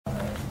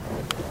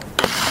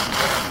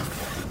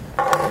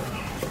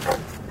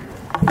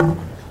I'll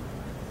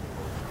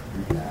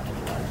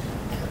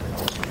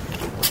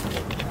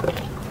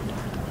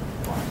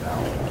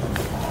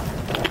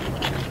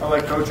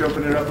let Coach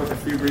open it up with a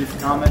few brief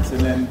comments,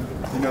 and then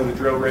the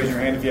drill. Raise your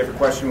hand if you have a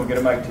question. We'll get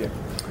a mic to you.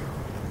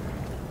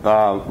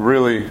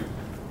 Really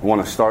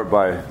want to start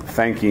by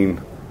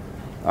thanking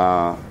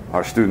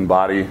our student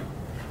body.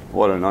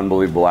 What an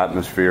unbelievable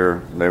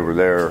atmosphere. They were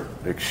there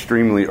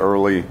extremely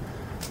early.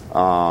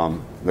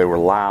 They were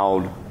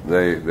loud.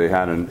 They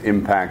had an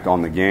impact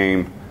on the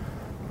game.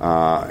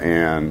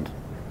 And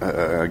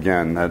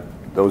again,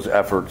 those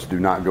efforts do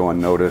not go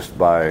unnoticed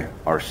by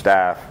our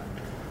staff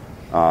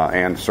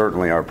and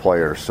certainly our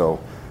players. So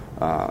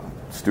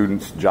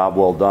students, job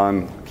well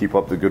done. Keep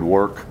up the good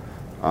work.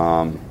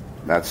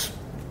 That's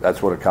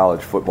what a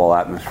college football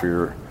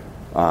atmosphere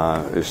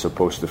is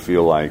supposed to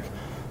feel like.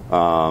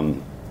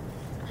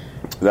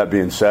 That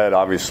being said,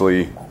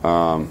 obviously, we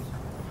had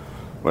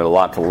a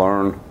lot to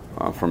learn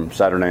from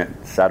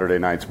Saturday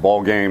night's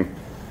ball game,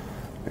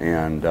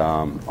 and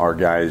our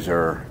guys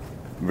are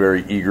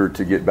very eager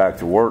to get back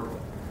to work,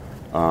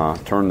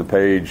 turn the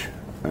page,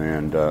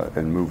 and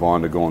move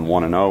on to going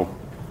 1-0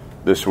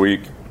 this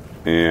week.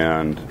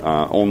 And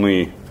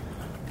only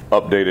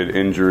updated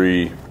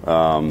injury,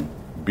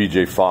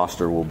 B.J.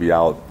 Foster will be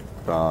out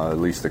at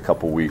least a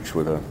couple weeks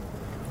with a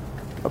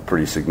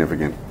pretty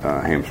significant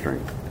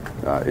hamstring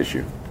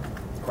issue.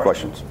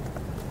 Questions?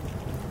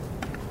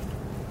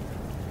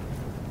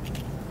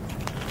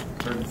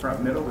 Third and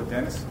front middle with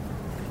Dennis.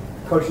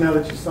 Coach, now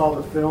that you saw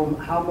the film,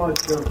 how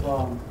much of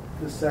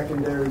the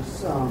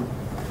secondaries,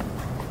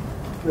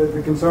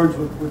 the concerns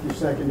with your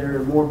secondary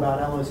are more about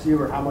LSU,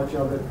 or how much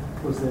of it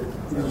was that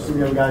these are some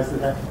young guys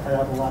that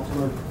have a lot to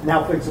learn?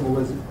 How fixable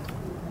is it?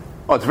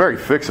 Well, it's very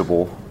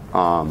fixable.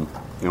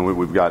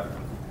 We've got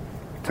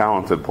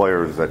talented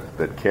players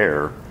that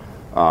care.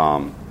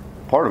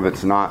 Part of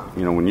it's not,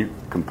 when you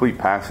complete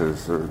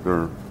passes,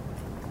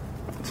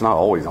 it's not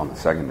always on the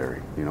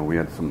secondary. We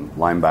had some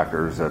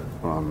linebackers that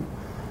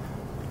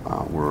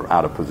were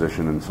out of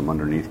position and some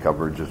underneath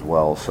coverage as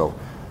well. So,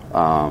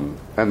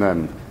 and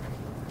then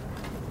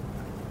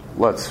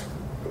let's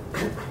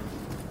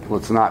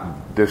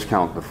not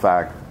discount the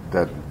fact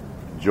that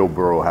Joe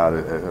Burrow had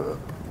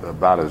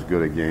about as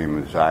good a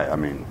game as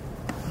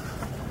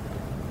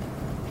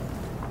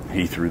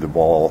he threw the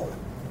ball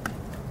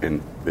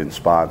in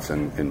spots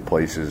and in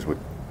places with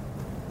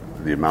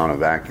the amount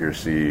of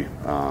accuracy.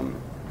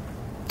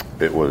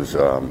 It was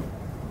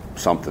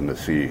something to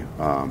see.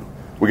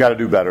 We got to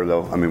do better,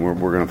 though. We're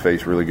going to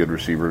face really good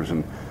receivers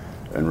and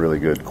really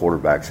good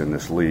quarterbacks in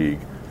this league.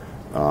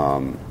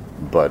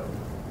 But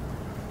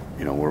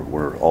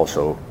we're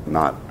also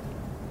not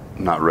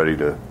ready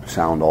to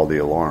sound all the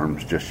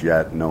alarms just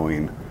yet,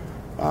 knowing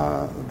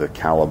the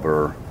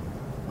caliber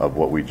of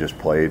what we just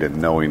played,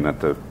 and knowing that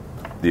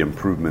the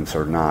improvements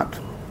are not,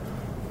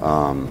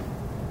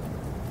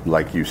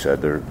 like you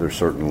said, they're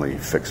certainly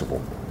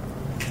fixable.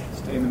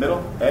 Stay in the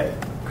middle. Ed?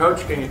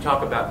 Coach, can you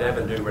talk about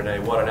Devin Duvernay?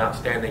 What an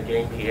outstanding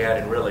game he had,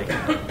 and really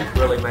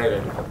made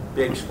a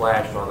big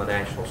splash on the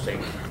national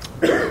scene.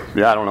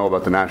 Yeah, I don't know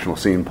about the national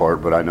scene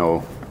part, but I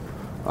know,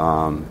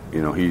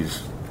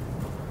 he's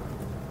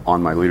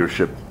on my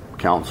leadership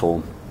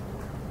council.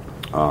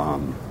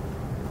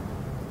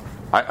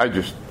 I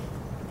just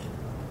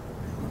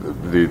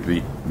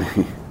the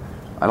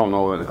I don't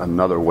know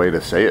another way to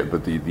say it,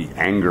 but the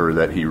anger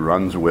that he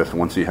runs with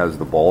once he has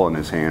the ball in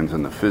his hands,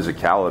 and the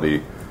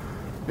physicality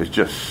is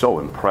just so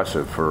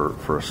impressive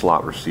for a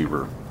slot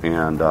receiver.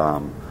 And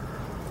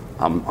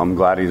I'm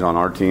glad he's on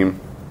our team.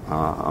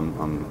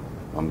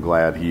 I'm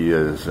glad he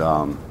is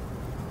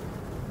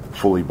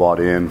fully bought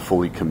in,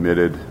 fully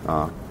committed,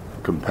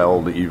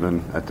 compelled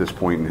even at this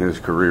point in his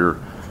career.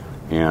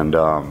 And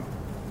I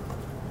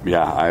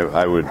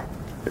would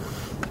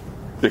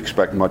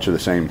expect much of the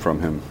same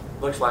from him.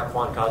 Looks like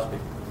Quan Cosby.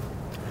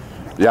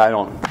 Yeah,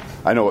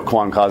 I know what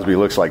Quan Cosby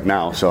looks like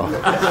now, so.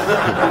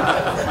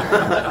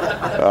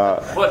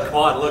 What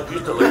Quan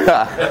used to look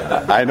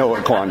like. I know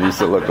what Quan used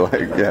to look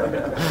like,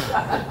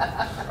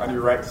 yeah. On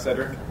your right,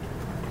 Cedric.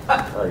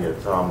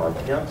 Tom,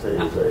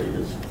 Keontae's age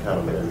is kind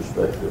of an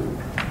introspective,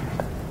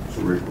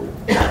 cerebral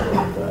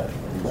guy.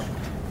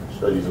 He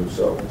studies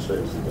himself and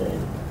studies the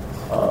game.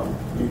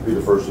 You'd be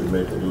the first to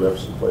admit that he left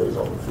some plays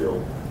on the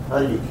field. How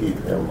do you keep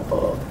him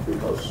up?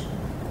 Because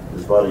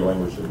his body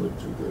language didn't look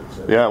too good.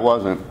 So. Yeah, it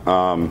wasn't.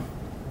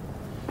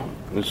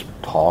 Just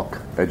talk,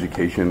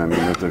 education.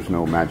 There's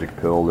no magic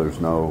pill. There's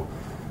no,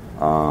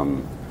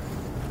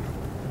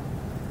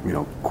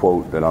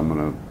 quote that I'm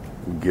going to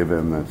give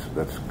him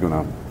that's going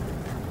to,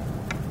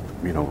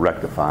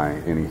 rectify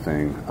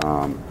anything.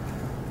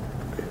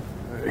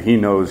 He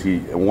knows he,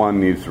 one,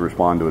 needs to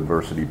respond to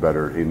adversity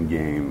better in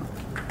game.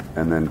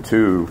 And then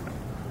two,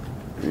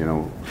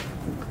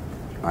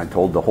 I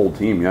told the whole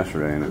team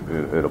yesterday,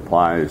 and it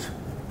applies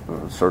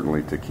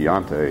certainly to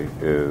Keontae,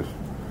 is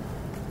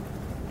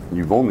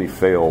you've only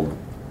failed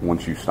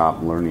once you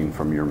stop learning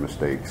from your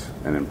mistakes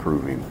and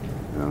improving.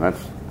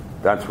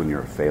 That's when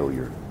you're a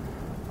failure.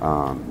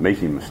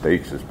 Making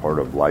mistakes is part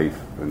of life,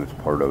 and it's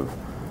part of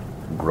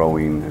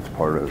growing. It's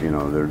part of, you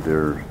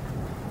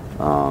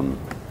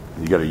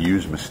got to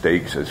use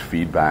mistakes as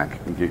feedback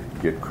and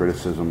get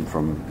criticism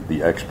from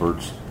the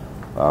experts,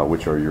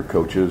 which are your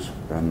coaches,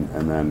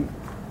 and then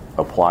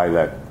apply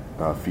that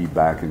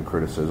feedback and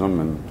criticism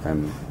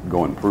and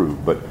go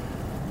improve. But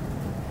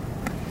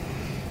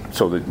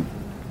so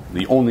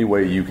the only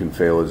way you can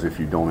fail is if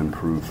you don't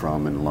improve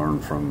from and learn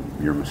from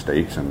your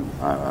mistakes, and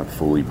I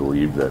fully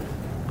believe that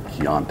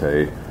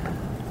Keontae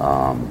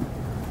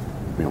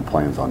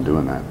plans on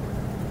doing that.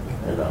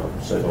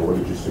 And second, what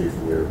did you see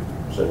from your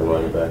second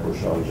running back,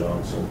 Rashawn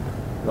Johnson?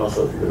 And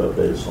also, if you could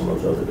update us on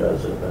those other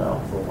guys that have been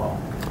out for a while.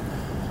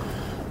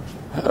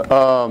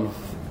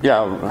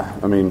 Yeah,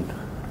 I mean,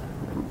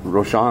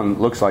 Rashawn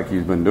looks like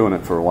he's been doing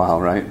it for a while,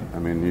 right? I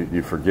mean,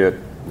 you forget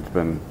it's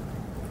been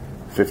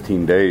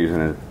 15 days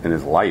in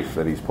his life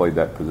that he's played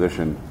that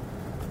position,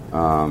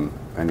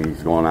 and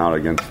he's going out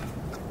against,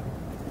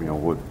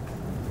 what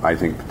I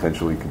think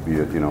potentially could be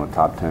a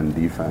top 10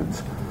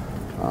 defense,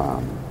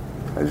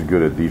 as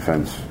good a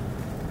defense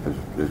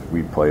as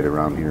we've played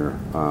around here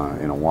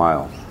in a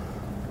while,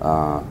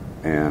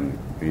 and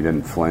he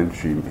didn't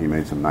flinch. He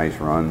made some nice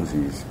runs.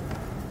 He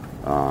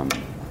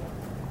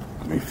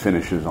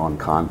finishes on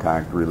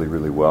contact really,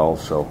 really well.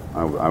 So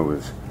I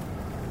was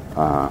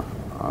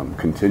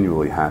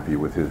continually happy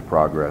with his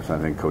progress. I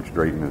think Coach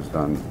Drayton has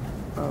done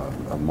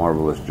a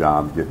marvelous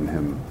job getting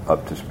him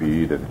up to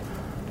speed,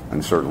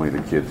 and certainly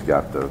the kid's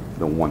got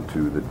the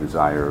want-to, the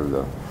desire,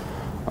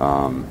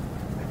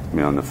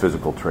 and the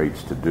physical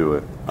traits to do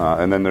it.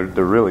 And then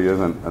there really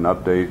isn't an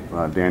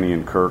update. Danny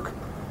and Kirk,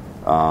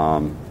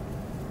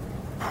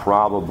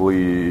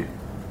 probably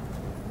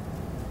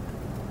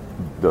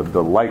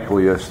the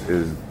likeliest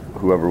is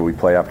whoever we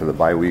play after the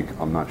bye week.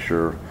 I'm not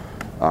sure.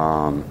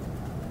 I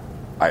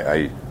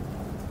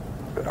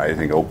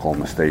think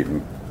Oklahoma State.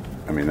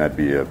 I mean, that'd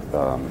be a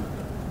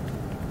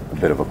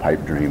bit of a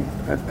pipe dream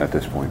at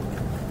this point.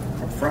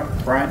 Up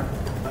front, Brian.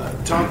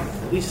 Tom,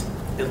 at least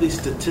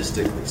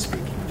statistically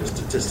speaking, just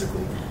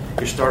statistically,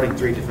 you're starting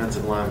 3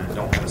 defensive linemen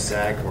don't have a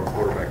sack or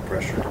quarterback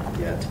pressure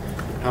yet.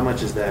 How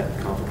much is that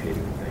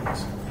complicating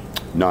things?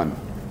 None.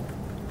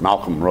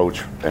 Malcolm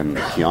Roach and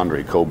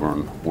Keandre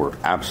Coburn were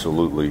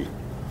absolutely.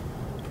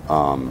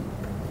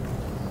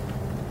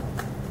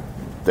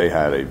 They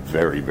had a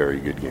very, very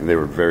good game. They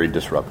were very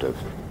disruptive.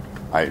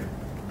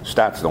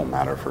 Stats don't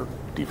matter for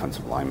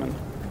defensive linemen.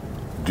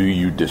 Do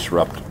you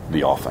disrupt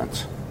the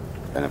offense?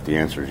 And if the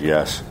answer is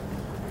yes,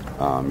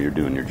 you're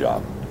doing your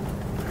job.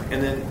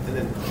 And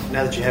then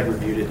now that you have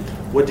reviewed it,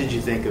 what did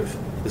you think of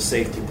the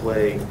safety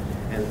play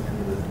and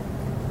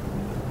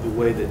the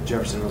way that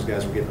Jefferson and those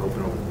guys were getting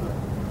open over the middle?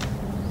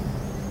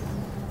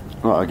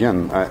 Well,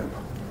 again,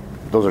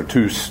 those are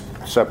two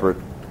separate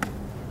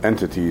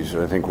entities.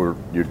 I think we're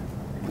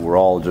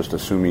all just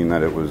assuming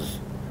that it was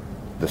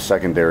the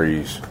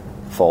secondary's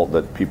fault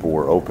that people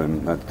were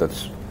open.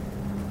 That's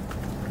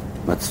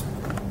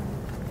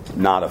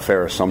not a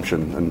fair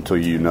assumption until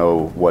you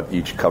know what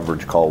each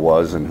coverage call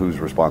was and whose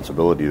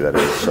responsibility that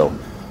is. So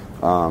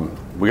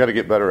we got to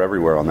get better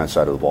everywhere on that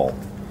side of the ball,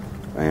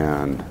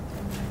 and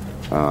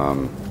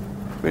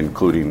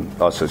including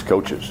us as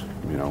coaches.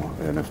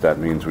 And if that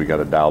means we got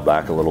to dial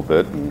back a little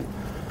bit, and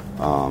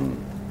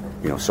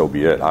so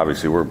be it.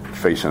 Obviously, we're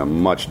facing a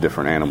much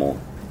different animal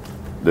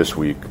this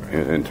week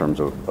in terms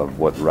of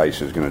what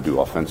Rice is going to do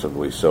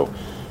offensively. So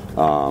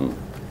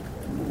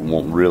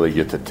won't really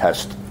get to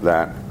test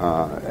that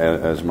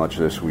as much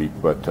this week,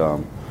 but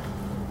the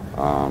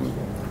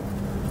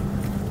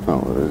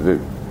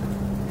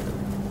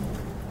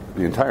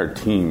entire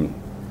team,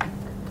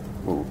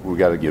 we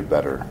got to get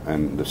better,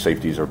 and the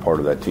safeties are part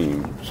of that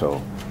team.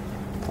 So.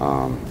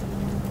 On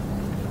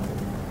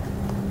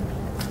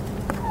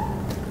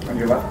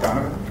your left,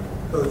 Donovan.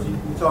 Coach, you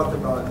talked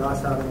about not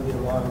stopping to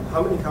get along.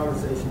 How many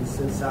conversations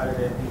since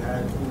Saturday have you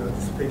had?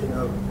 Just picking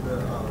up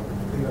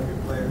your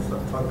players,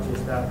 talking to your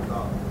staff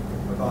about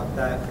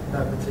that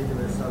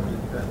particular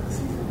subject that the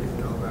season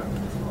isn't over after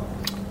this loss?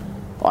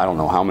 Well, I don't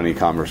know how many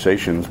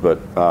conversations, but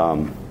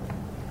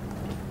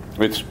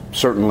it's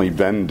certainly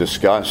been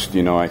discussed.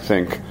 I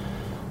think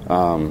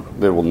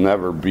there will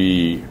never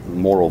be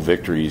moral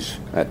victories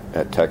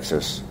at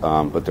Texas,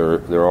 but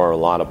there are a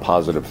lot of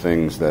positive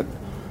things that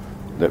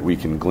we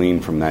can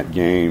glean from that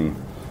game.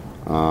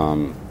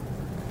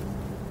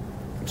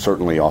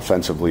 Certainly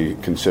offensively,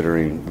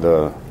 considering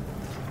the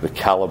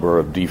caliber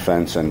of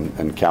defense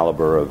and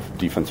caliber of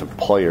defensive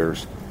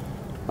players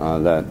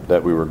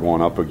that we were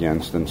going up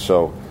against. And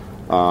so,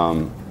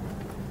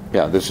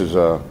 this is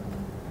a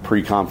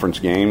pre-conference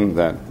game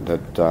that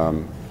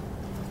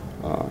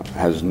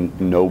has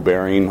no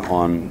bearing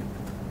on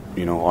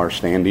our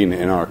standing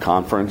in our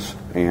conference,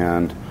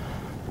 and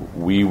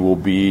we will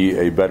be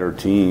a better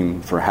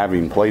team for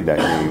having played that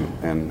game,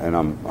 and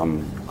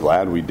I'm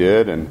glad we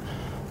did, and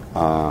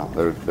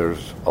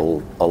there's a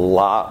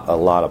lot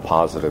of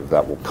positive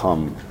that will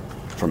come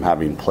from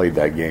having played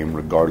that game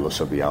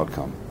regardless of the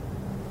outcome.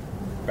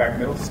 Back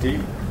middle,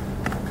 Steve.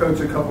 Coach,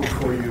 a couple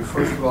for you.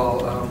 First of all,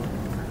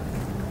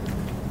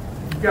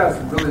 you guys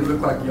really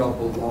look like y'all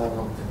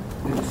belonged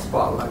in the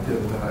spotlight the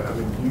other night? I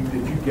mean,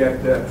 did you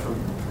get that from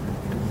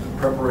the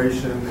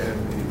preparation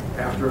and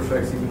the after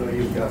effects, even though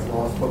you guys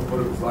lost, what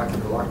it was like in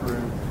the locker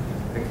room?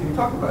 And can you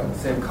talk about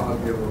Sam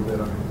Cosmi a little bit?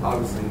 I mean,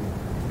 obviously,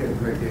 he had a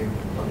great game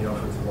on the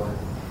offensive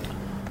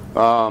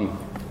line.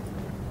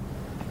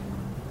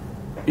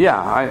 Yeah,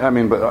 I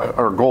mean, but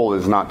our goal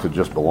is not to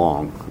just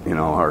belong. You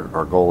know,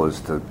 our goal is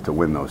to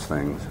win those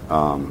things.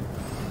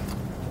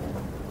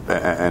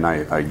 And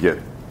I get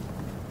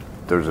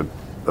there's a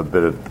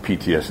bit of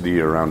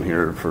PTSD around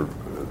here for,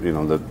 you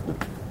know, the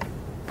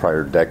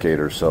prior decade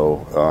or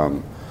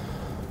so.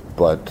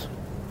 But,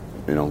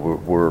 you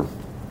know,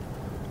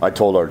 I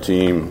told our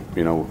team,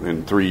 you know,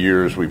 in 3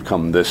 years we've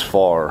come this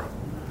far,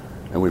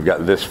 and we've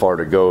got this far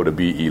to go to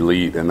be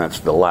elite, and that's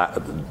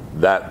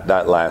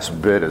that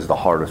last bit is the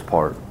hardest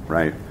part,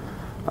 right?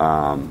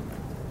 And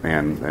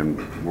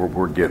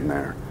we're getting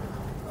there.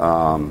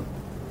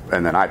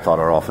 And then I thought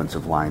our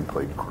offensive line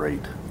played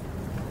great.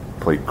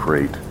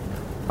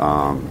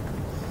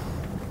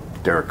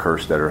 Derek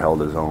Kerstetter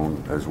held his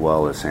own as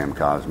well as Sam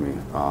Cosmi,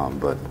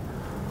 but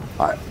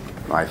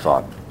I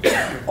thought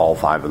all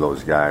five of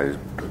those guys,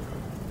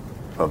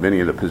 of any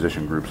of the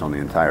position groups on the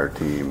entire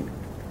team,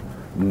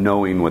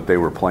 knowing what they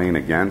were playing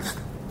against,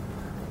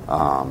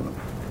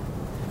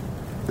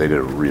 they did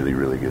a really,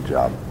 really good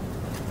job.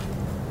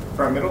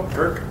 Front middle,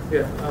 Kirk.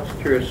 Yeah, I was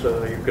curious,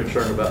 you're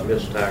concerned about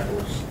missed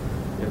tackles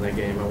in the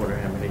game. I wonder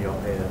how many y'all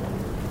had.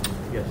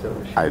 Yes, that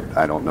was.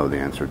 I don't know the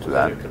answer to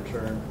that. Is that a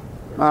concern?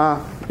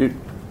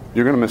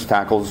 You're going to miss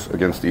tackles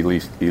against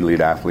elite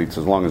athletes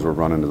as long as we're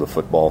running to the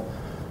football.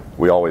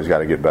 We always got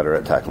to get better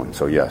at tackling.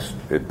 So yes,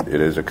 it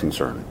is a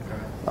concern.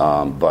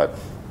 But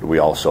we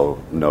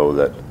also know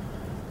that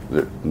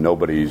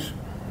nobody's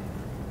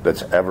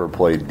that's ever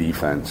played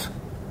defense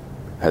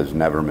has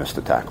never missed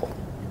a tackle.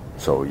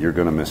 So you're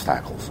going to miss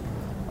tackles.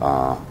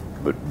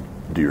 But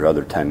do your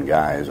other 10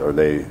 guys, are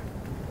they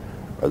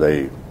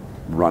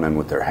running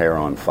with their hair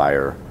on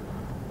fire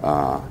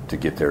to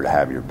get there to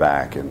have your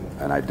back?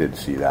 And I did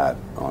see that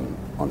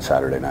on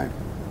Saturday night.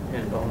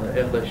 And on the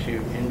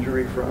LSU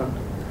injury front,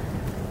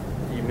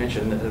 you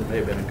mentioned that it may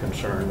have been a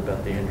concern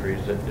about the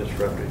injuries that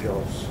disrupted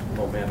y'all's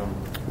momentum.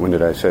 When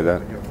did I say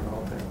that? When you were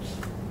on offense.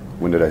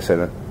 When did I say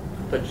that? I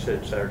thought you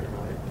said Saturday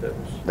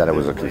night. That it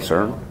was a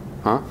concern?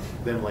 Huh?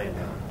 Then laying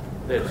down.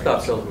 It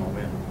stopped y'all's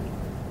momentum.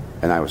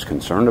 And I was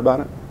concerned about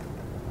it?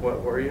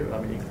 What were you? I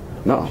mean,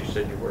 No. You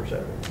said you were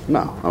Saturday.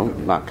 No,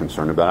 I'm not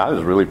concerned about it. I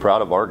was really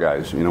proud of our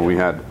guys. You know, we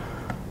had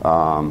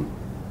our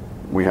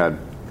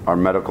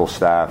medical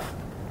staff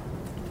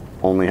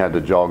only had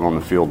to jog on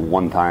the field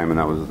one time, and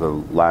that was the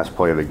last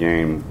play of the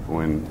game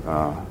when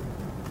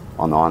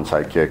on the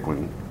onside kick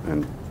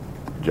and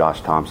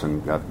Josh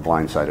Thompson got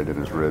blindsided in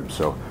his ribs.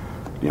 So,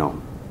 you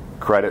know,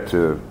 credit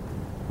to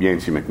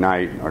Yancey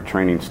McKnight, our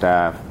training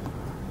staff,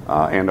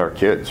 and our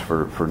kids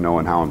for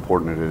knowing how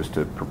important it is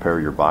to prepare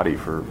your body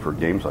for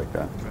games like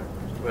that.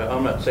 Well,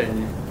 I'm not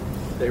saying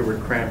they were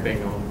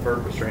cramping on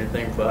purpose or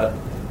anything, but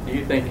do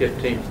you think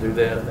if teams do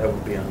that, that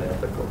would be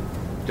unethical?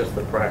 Just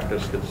the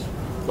practice, because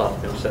a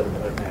lot's been said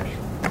about it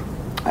nationally.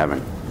 I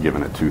haven't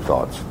given it two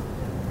thoughts.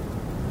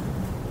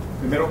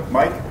 The middle,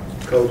 Mike.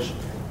 Coach,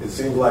 it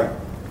seems like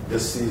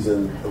this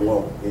season,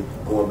 well,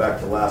 going back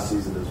to last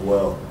season as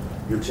well,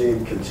 your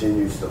team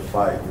continues to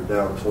fight. You're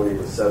down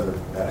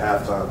 20-7 at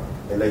halftime,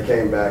 and they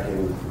came back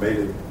and made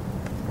it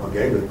a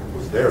game that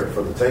was there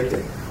for the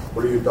taking.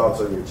 What are your thoughts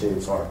on your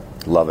team's heart?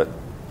 Love it.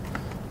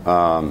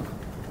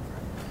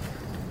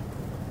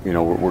 You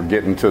know, we're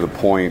getting to the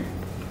point,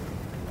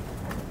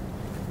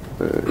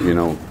 you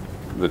know,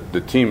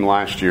 the team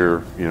last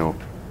year, you know,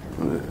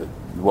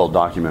 well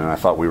documented. I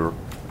thought we were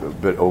a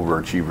bit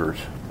overachievers,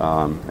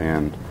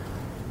 and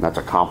that's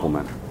a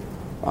compliment.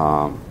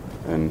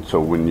 And so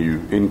when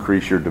you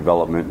increase your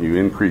development, you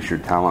increase your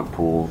talent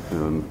pool,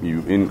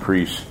 you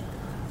increase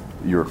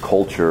your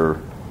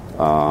culture,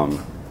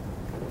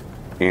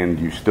 and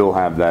you still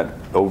have that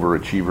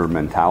overachiever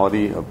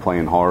mentality of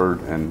playing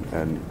hard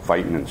and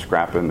fighting and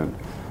scrapping and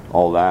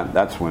all that,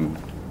 that's when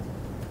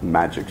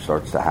magic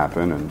starts to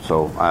happen. And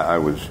so I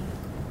was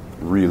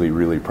really,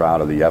 really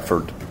proud of the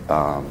effort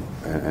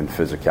and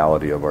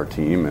physicality of our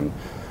team. And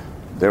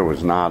there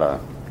was not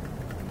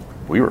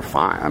we were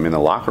fine. I mean, the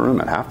locker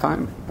room at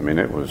halftime, I mean,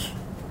 it was,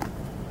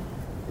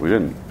 we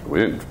didn't,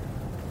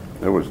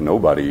 there was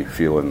nobody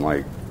feeling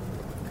like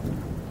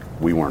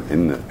we weren't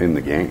in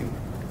the game.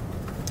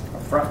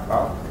 Up front,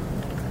 Bob.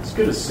 As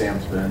good as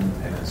Sam's been,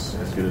 and as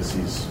good as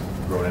he's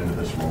grown into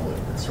this role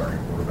at starting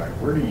quarterback,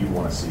 where do you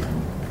want to see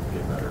him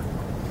get better?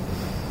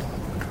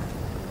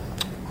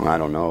 I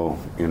don't know.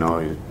 You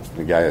know,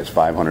 the guy has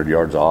 500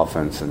 yards of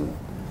offense and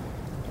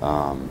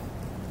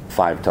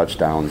 5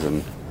 touchdowns,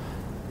 and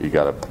you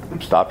got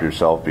to stop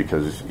yourself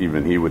because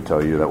even he would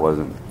tell you that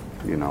wasn't,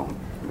 you know,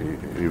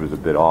 he was a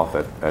bit off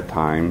at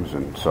times,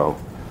 and so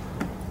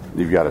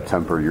you've got to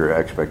temper your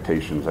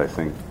expectations, I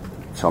think,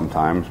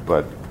 sometimes.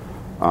 But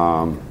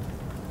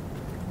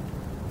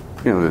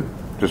you know,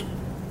 just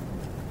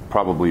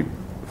probably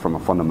from a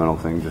fundamental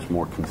thing, just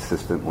more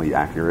consistently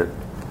accurate.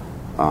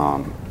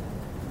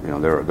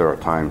 there are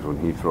times when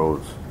he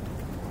throws,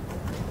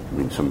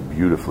 some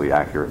beautifully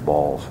accurate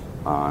balls,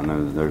 and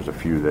then there's a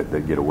few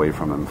that get away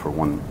from him for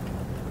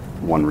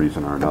one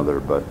reason or another.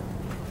 But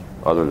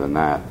other than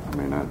that,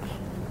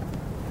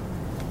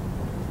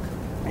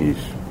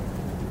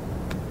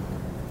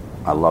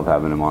 I love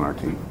having him on our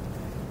team.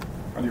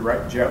 On your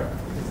right, Joe.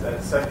 Is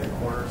that second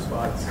corner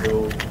spot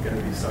still going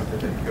to be something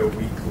that you go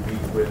week to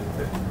week with?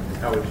 And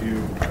how would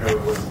you, I know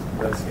it wasn't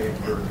the best game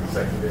for the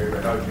secondary,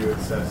 but how would you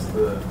assess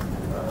the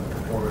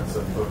performance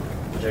of both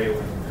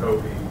Jalen,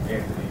 Kobe,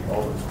 Anthony,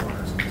 all those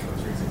corners in this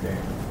most recent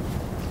game?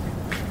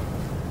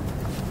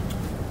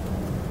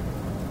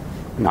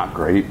 Not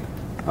great,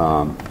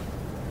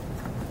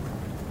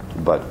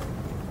 but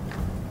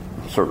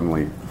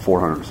certainly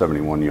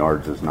 471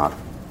 yards is not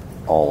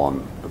all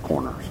on the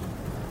corners.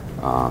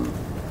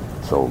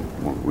 So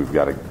we've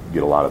got to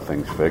get a lot of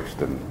things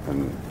fixed, and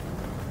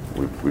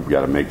we've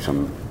got to make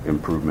some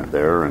improvement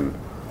there. And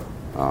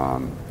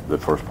the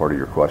first part of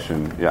your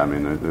question,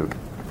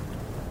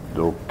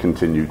 they'll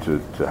continue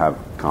to have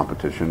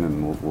competition,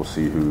 and we'll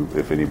see who,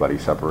 if anybody,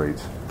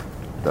 separates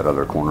that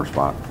other corner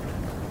spot.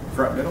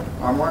 Front middle,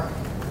 Anwar.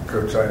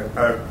 Coach,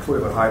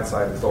 clearly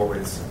hindsight is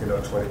always,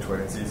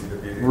 2020. It's easy to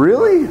be.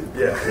 Really?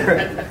 Yeah,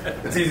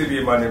 it's easy to be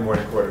a Monday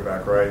morning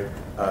quarterback, right?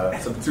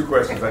 So the two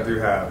questions I do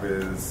have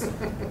is.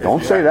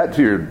 Don't say that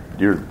to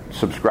your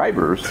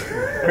subscribers.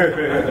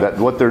 That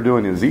what they're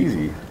doing is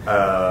easy.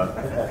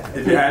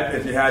 If you had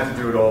to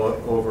do it all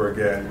over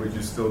again, would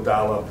you still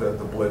dial up the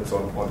blitz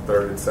on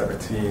 3rd and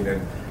 17?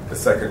 And the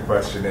second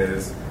question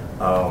is,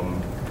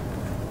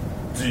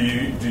 do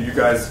you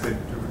guys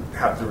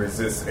have to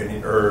resist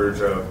any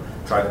urge of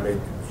trying to make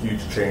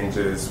huge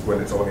changes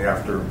when it's only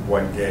after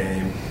one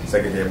game,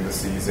 second game of the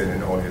season,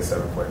 and only a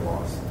 7-point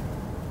loss?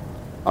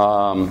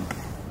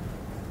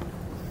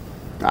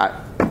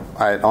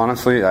 I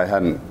honestly, I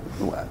hadn't.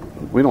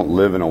 We don't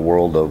live in a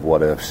world of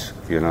what ifs,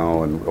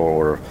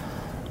 or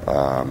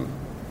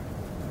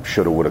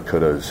shoulda, woulda,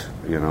 couldas.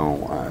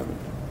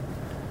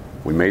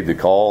 We made the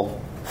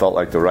call, felt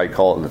like the right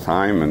call at the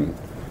time, and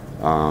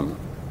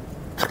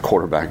the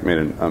quarterback made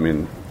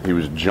it. He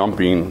was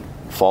jumping,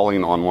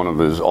 falling on one of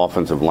his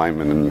offensive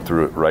linemen, and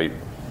threw it right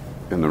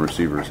in the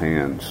receiver's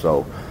hand.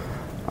 So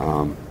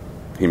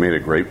he made a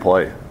great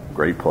play.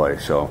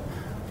 So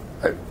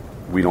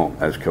we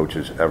don't, as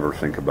coaches, ever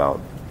think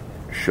about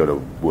shoulda,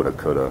 woulda,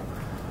 coulda.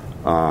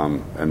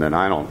 And then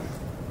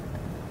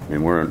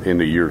we're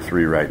into year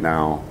 3 right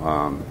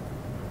now.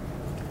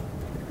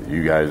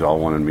 You guys all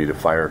wanted me to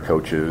fire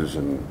coaches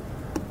and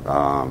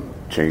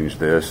change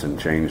this and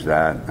change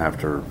that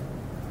after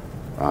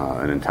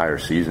an entire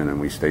season, and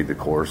we stayed the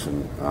course.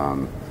 And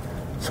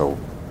so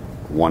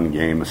one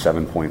game, a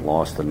 7-point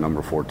loss to the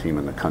number 4 team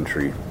in the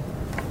country,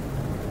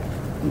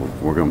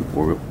 we're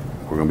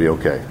gonna be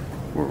okay.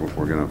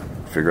 We're gonna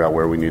figure out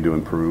where we need to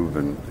improve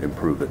and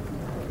improve it.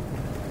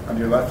 On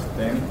your left,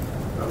 Danny.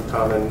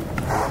 Tom, in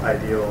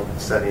ideal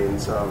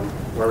settings,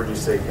 where would you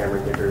say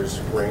Cameron Dicker's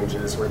range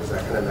is? Where does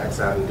that kind of max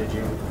out? And did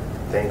you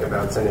think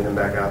about sending him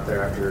back out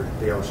there after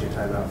the LSU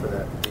timeout for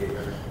that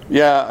 8-yarder?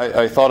 Yeah,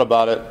 I thought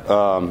about it.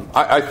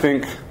 I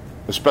think,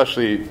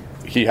 especially,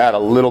 he had a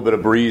little bit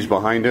of breeze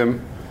behind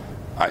him.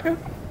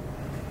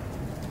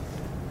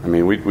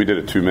 We did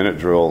a 2-minute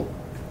drill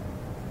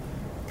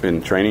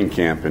in training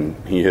camp, and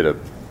he hit a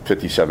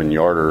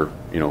 57-yarder,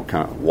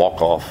 kind of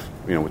walk off,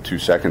 with 2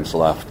 seconds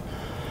left.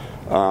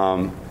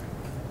 So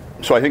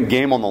I think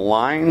game on the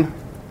line,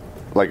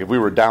 like if we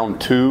were down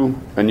 2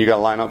 and you got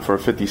to line up for a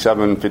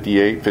 57,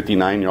 58,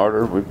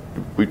 59-yarder,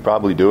 we'd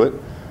probably do it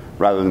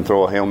rather than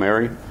throw a Hail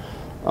Mary.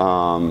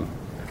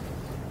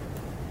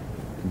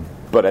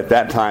 But at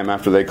that time,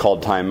 after they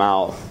called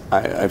timeout,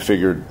 I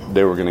figured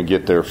they were going to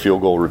get their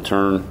field goal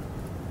return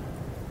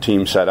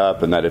team set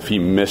up, and that if he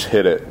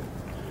mishit it,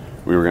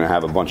 we were going to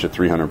have a bunch of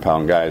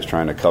 300-pound guys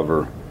trying to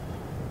cover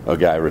a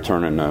guy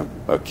returning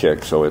a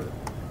kick. So it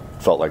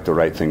felt like the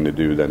right thing to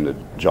do than to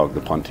jog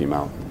the punt team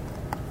out.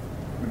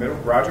 In the middle,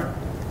 Roger.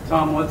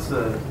 Tom, what's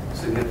the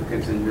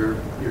significance in your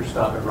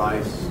stop at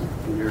Rice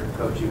in your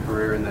coaching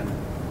career, and then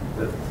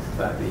the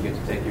fact that you get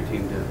to take your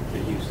team to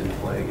Houston to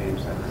play a game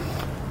Saturday?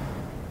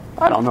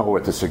 I don't know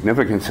what the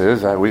significance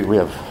is. We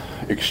have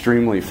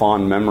extremely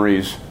fond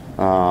memories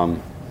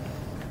of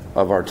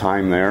our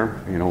time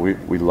there.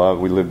 We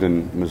lived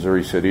in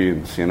Missouri City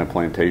and Sienna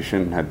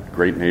Plantation, had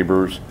great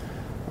neighbors.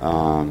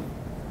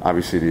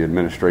 Obviously, the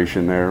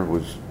administration there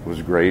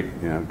was great.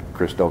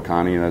 Chris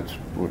Delcani, that's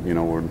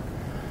where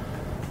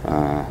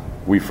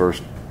we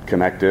first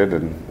connected,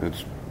 and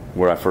it's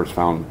where I first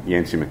found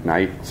Yancey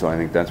McKnight. So I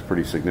think that's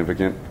pretty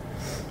significant.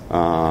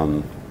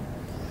 But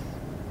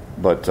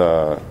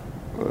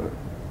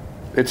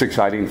it's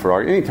exciting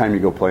anytime you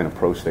go play in a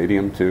pro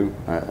stadium too.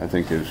 I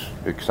think is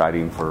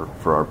exciting for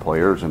our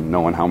players, and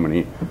knowing how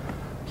many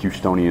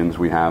Houstonians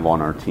we have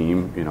on our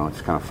team.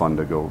 It's kind of fun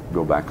to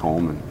go back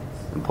home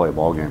and play a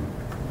ball game.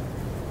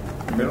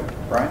 Middle,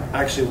 Brian.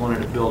 I actually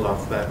wanted to build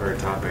off that very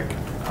topic.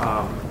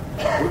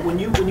 When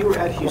you were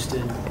at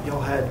Houston,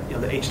 y'all had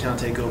the H-Town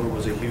takeover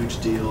was a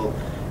huge deal,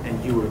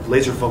 and you were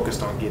laser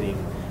focused on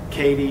getting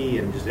Katy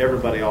and just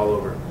everybody all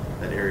over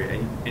that area.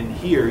 And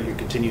here you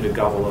continue to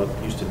gobble up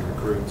Houston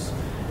recruits.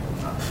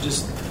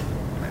 Just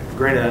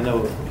granted, I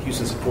know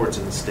Houston supports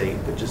in the state,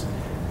 but just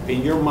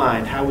in your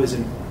mind, how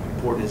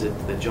important is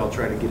it that y'all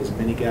try to get as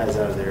many guys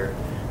out of there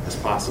as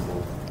possible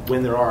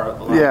when there are a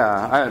lot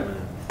of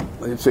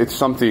it's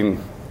something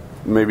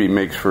maybe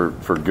makes for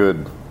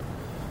good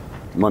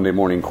Monday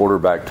morning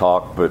quarterback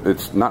talk, but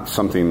it's not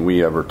something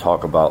we ever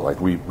talk about. Like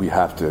we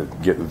have to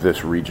get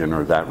this region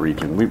or that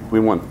region. We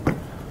want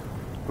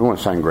to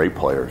sign great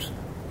players,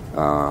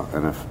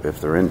 and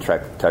if they're in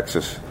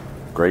Texas,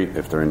 great.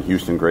 If they're in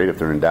Houston, great. If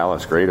they're in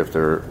Dallas, great. If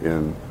they're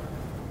in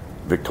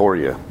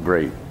Victoria,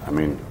 great. I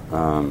mean,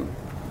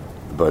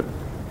 but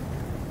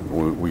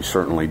we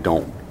certainly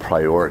don't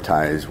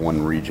prioritize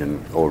one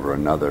region over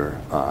another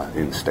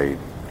in state.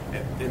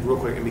 And real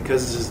quick, and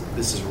because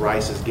this is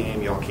Rice's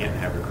game, y'all can't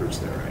have recruits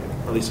there, right?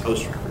 Or at least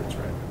host recruits,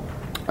 right?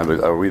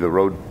 Are we the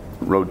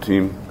road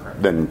team?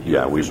 Correct. Then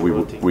yeah,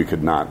 we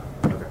could not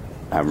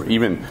have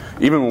even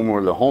when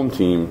we're the home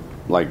team,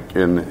 like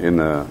in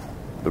the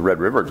Red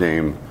River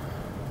game,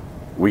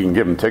 we can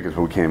give them tickets,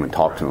 but we can't even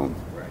talk to them.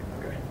 Right.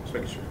 Okay. Just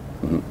making sure.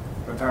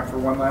 Mm-hmm. Time for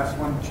one last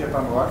one. Chip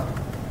on the left.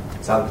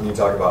 Tom, can you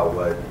talk about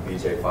what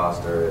B.J.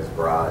 Foster has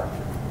brought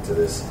to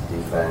this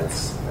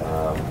defense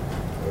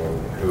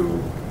and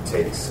who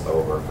takes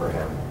over for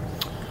him?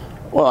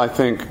 Well, I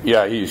think,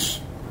 he's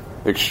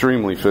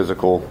extremely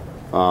physical,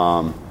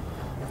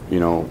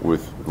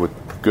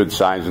 with good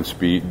size and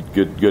speed,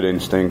 good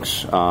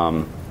instincts. We've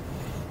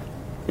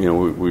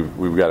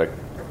got to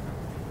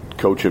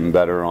coach him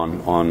better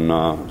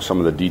on some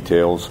of the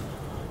details.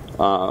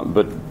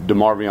 But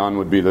DeMarvion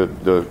would be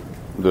the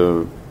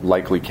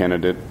likely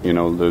candidate.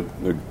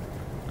 The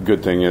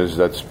good thing is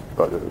that's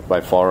by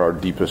far our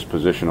deepest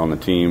position on the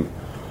team.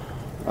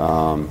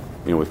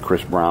 With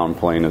Chris Brown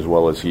playing as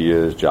well as he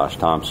is, Josh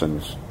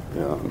Thompson's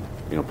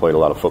played a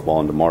lot of football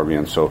in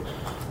DeMarvion. So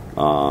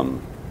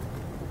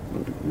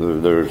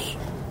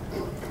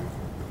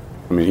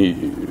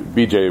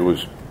BJ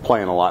was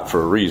playing a lot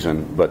for a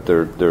reason, but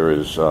there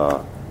is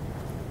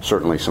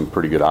certainly some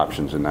pretty good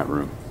options in that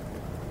room.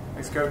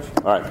 Thanks, Coach.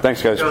 All right,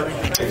 thanks, guys.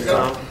 Thanks,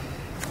 Tom.